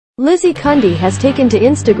Lizzie Cundy has taken to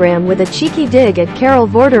Instagram with a cheeky dig at Carol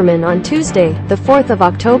Vorderman on Tuesday, the 4th of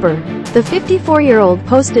October. The 54-year-old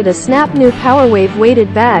posted a snap new Powerwave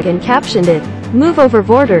weighted bag and captioned it, "Move over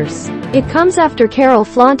Vorders." It comes after Carol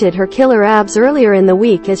flaunted her killer abs earlier in the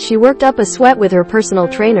week as she worked up a sweat with her personal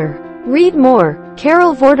trainer. Read more.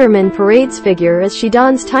 Carol Vorderman parades figure as she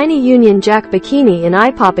dons tiny Union Jack bikini in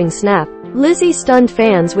eye-popping snap. Lizzie stunned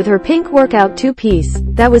fans with her pink workout two-piece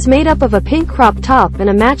that was made up of a pink crop top and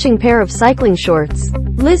a matching pair of cycling shorts.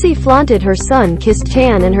 Lizzie flaunted her sun-kissed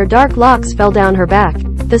tan and her dark locks fell down her back.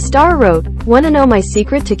 The star wrote, "Wanna know my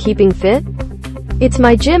secret to keeping fit? It's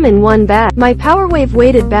my gym in one bag. My Powerwave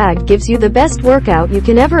weighted bag gives you the best workout you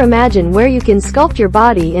can ever imagine, where you can sculpt your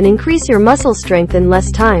body and increase your muscle strength in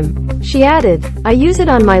less time." She added, "I use it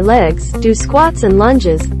on my legs, do squats and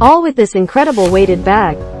lunges, all with this incredible weighted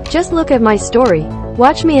bag. Just look at my story.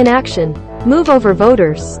 Watch me in action. Move over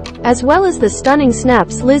Voters." As well as the stunning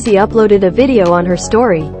snaps, Lizzie uploaded a video on her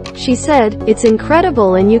story. She said, "It's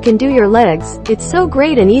incredible and you can do your legs, it's so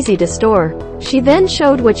great and easy to store." She then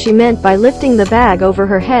showed what she meant by lifting the bag over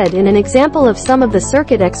her head in an example of some of the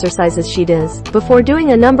circuit exercises she does, before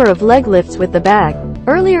doing a number of leg lifts with the bag.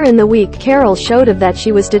 Earlier in the week, Carol showed that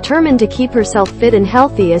she was determined to keep herself fit and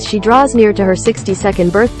healthy as she draws near to her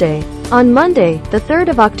 62nd birthday. On Monday, the 3rd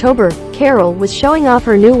of October, Carol was showing off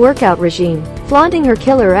her new workout regime, flaunting her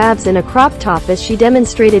killer abs in a crop top as she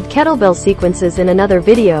demonstrated kettlebell sequences in another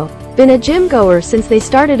video. "Been a gym goer since they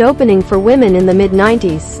started opening for women in the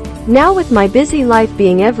mid-90s. Now with my busy life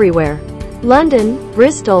being everywhere. London,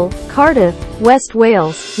 Bristol, Cardiff, West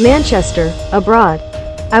Wales, Manchester, abroad.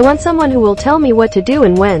 I want someone who will tell me what to do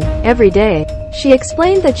and when, every day." She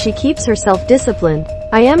explained that she keeps herself disciplined.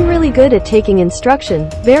 "I am really good at taking instruction,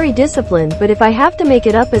 very disciplined, but if I have to make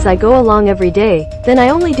it up as I go along every day, then I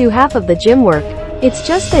only do half of the gym work. It's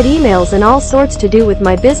just that emails and all sorts to do with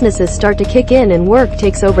my businesses start to kick in and work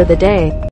takes over the day."